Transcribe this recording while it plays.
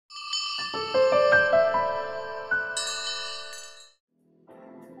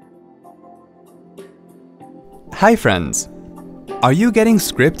Hi friends! Are you getting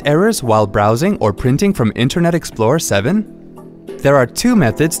script errors while browsing or printing from Internet Explorer 7? There are two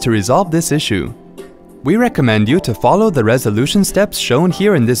methods to resolve this issue. We recommend you to follow the resolution steps shown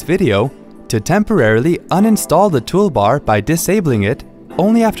here in this video to temporarily uninstall the toolbar by disabling it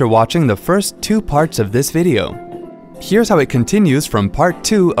only after watching the first two parts of this video. Here's how it continues from part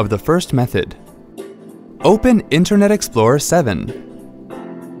 2 of the first method. Open Internet Explorer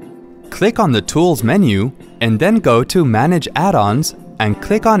 7. Click on the Tools menu and then go to Manage Add-ons and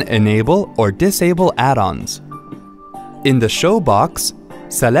click on Enable or Disable Add-ons. In the Show box,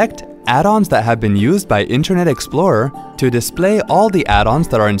 select Add-ons that have been used by Internet Explorer to display all the add-ons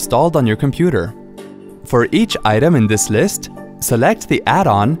that are installed on your computer. For each item in this list, select the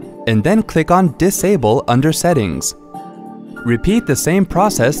add-on and then click on Disable under Settings. Repeat the same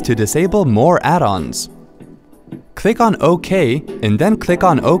process to disable more add-ons. Click on OK and then click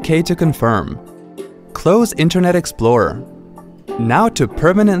on OK to confirm. Close Internet Explorer. Now to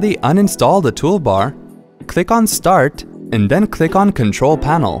permanently uninstall the toolbar, click on Start and then click on Control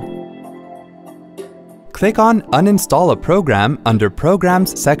Panel. Click on Uninstall a Program under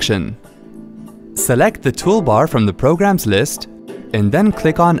Programs section. Select the toolbar from the Programs list and then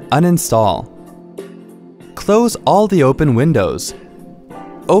click on Uninstall. Close all the open windows.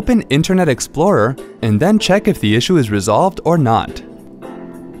 Open Internet Explorer and then check if the issue is resolved or not.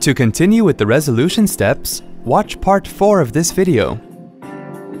 To continue with the resolution steps, watch part 4 of this video.